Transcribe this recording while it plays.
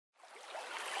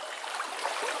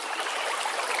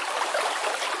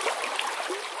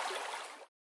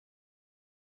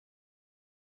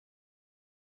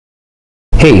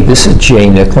Hey, this is Jay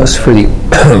Nicholas for the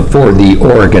for the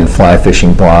Oregon Fly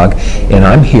Fishing Blog, and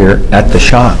I'm here at the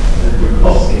shop,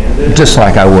 just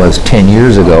like I was 10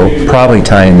 years ago, probably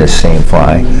tying this same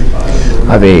fly.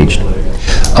 I've aged.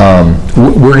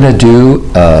 We're going to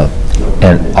do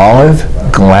an olive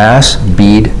glass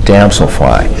bead damsel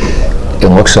fly. It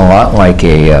looks a lot like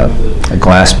a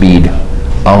glass bead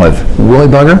olive woolly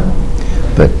bugger,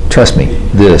 but trust me,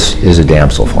 this is a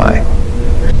damsel fly.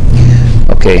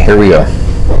 Okay, here we go.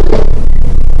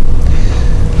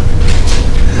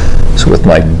 So with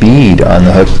my bead on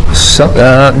the hook,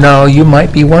 now you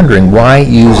might be wondering, why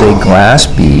use a glass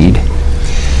bead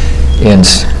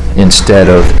instead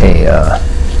of a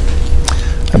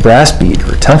brass bead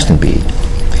or a tungsten bead?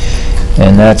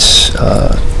 And that's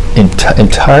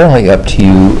entirely up to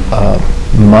you.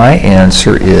 My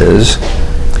answer is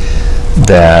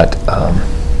that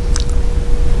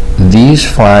these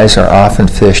flies are often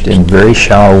fished in very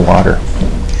shallow water,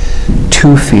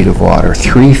 2 feet of water,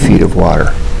 3 feet of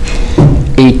water,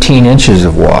 18 inches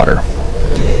of water.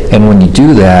 And when you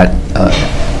do that,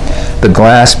 the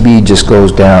glass bead just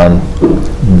goes down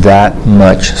that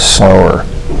much slower.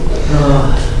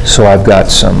 So I've got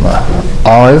some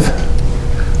olive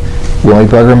woolly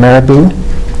bugger marabou,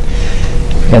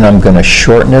 and I'm going to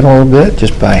shorten it a little bit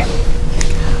just by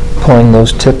pulling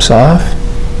those tips off.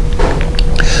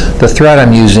 The thread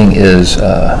I'm using is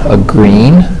a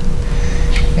green,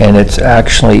 and it's a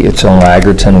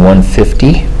Lagerton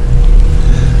 150.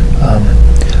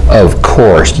 Of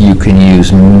course, you can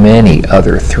use many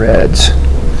other threads,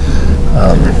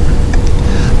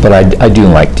 but I do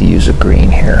like to use a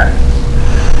green here.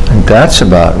 And that's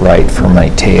about right for my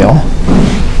tail.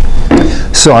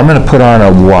 So I'm going to put on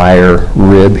a wire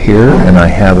rib here, and I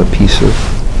have a piece of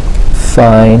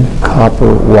fine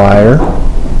copper wire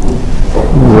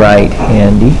right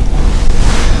handy.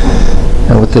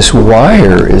 And what this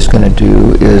wire is going to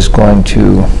do is going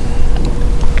to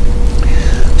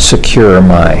secure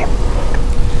my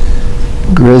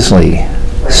grizzly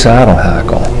saddle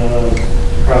hackle.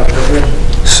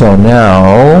 So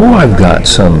now I've got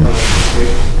some.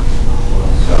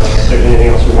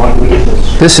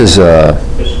 This is a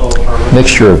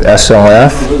mixture of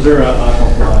SLF,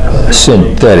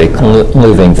 synthetic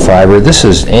living fiber. This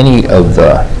is any of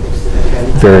the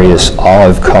various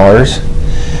olive colors,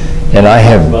 and I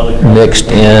have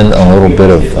mixed in a little bit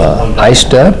of ice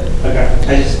dub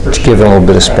to give it a little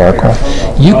bit of sparkle.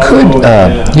 You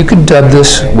could dub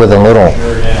this with a little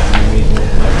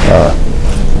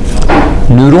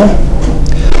noodle.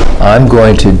 I'm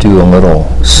going to do a little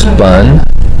spun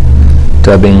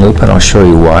dubbing loop, and I'll show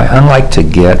you why. I like to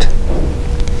get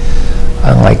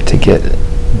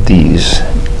these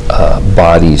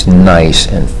bodies nice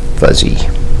and fuzzy,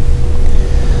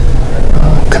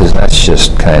 because that's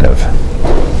just kind of.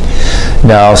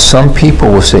 Now, some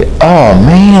people will say, "Oh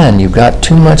man, you've got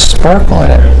too much sparkle in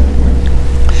it,"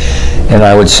 and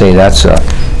I would say that's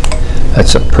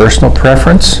a personal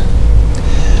preference.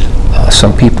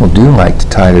 Some people do like to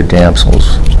tie their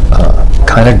damsels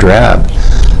kind of drab.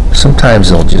 Sometimes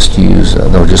they'll just use,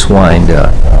 they'll just wind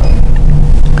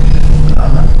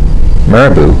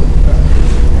marabou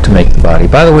to make the body.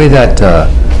 By the way, that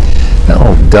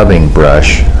little dubbing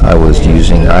brush I was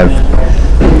using, I've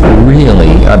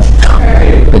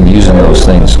been using those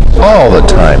things all the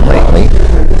time lately.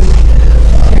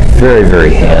 Very,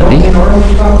 very handy.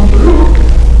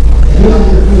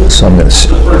 So I'm going to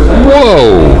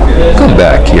whoa! Come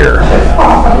back here. I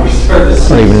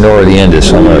don't even know where the end is,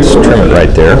 so I'm going to trim it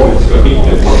right there.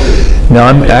 Now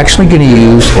I'm actually going to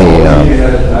use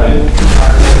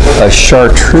a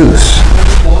chartreuse.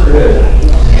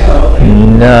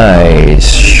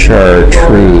 Nice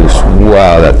chartreuse.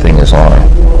 Wow, that thing is long.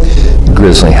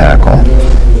 Grizzly hackle.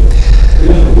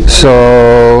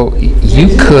 So you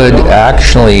could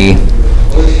actually,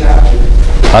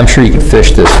 I'm sure you can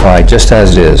fish this fly just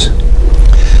as it is,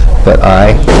 but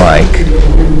I like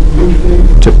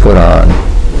to put on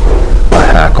a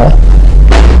hackle,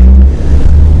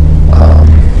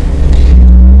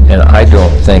 and I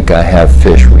don't think I have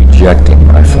fish rejecting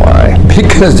my fly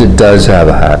because it does have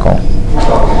a hackle.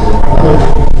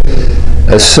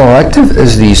 As selective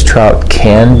as these trout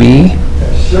can be,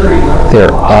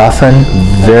 they're often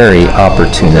very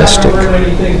opportunistic.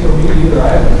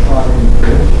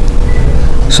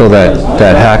 So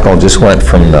that hackle just went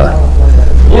from the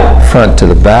front to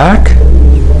the back,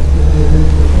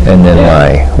 and then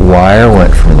my wire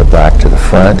went from the back to the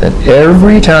front, and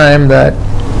every time that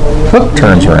hook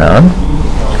turns around,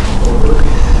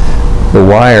 the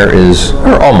wire is,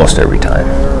 or almost every time,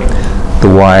 the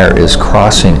wire is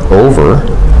crossing over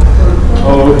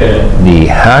Oh, okay. the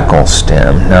hackle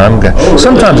stem. Now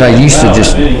sometimes I used to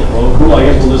just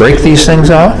break these things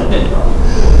off.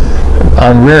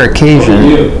 On rare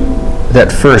occasion,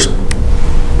 that first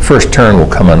turn will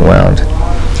come unwound.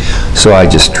 So I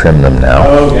just trim them now.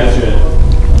 Oh, gotcha.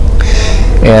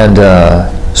 And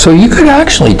so you could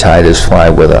actually tie this fly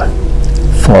with a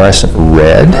fluorescent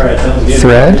red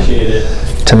thread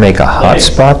to make a hot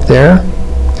spot there.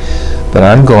 But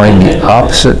I'm going the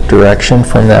opposite direction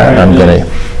from that. I'm going to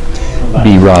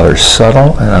be rather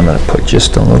subtle, and I'm going to put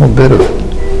just a little bit of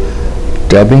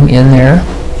dubbing in there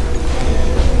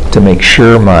to make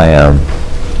sure my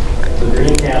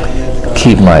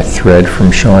keep my thread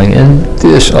from showing. And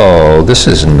this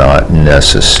is not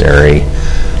necessary,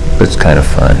 but it's kind of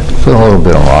fun. Put a little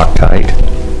bit of Loctite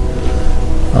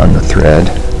on the thread.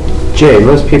 Jay,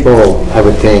 most people, I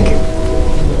would think,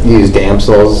 use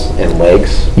damsels in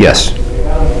lakes. Yes.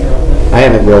 I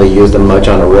haven't really used them much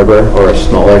on a river or a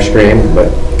smaller stream, but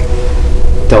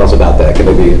tell us about that. Could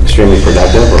they be extremely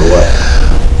productive or what?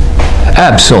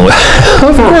 Absolutely.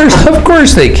 Of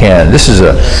course they can. This is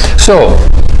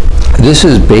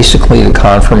basically the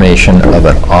conformation of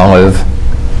an olive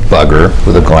bugger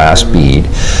with a glass bead.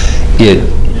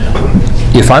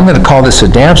 If I'm going to call this a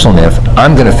damsel nymph,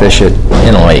 I'm going to fish it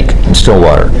in a lake, in still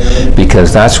water,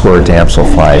 because that's where damsel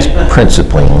flies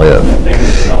principally live.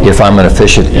 If I'm going to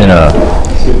fish it in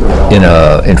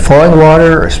flowing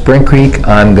water or spring creek,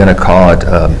 I'm going to call it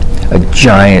a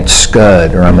giant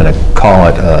scud, or I'm going to call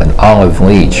it an olive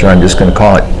leech, or I'm just going to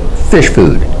call it fish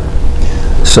food.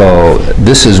 So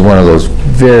this is one of those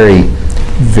very,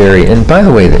 very, and by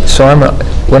the way,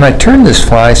 when I turn this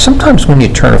fly, sometimes when you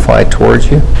turn a fly towards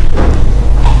you,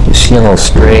 you see a little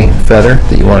stray feather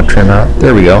that you want to trim out.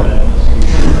 There we go.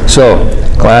 So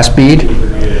glass bead,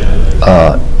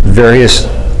 various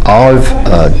olive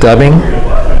dubbing,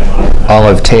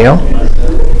 olive tail,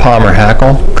 palmer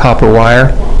hackle, copper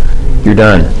wire. You're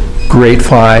done. Great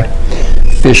fly.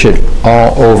 Fish it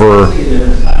all over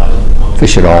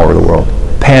the world.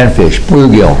 Panfish,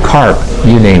 bluegill, carp,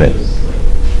 you name it.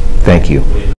 Thank you.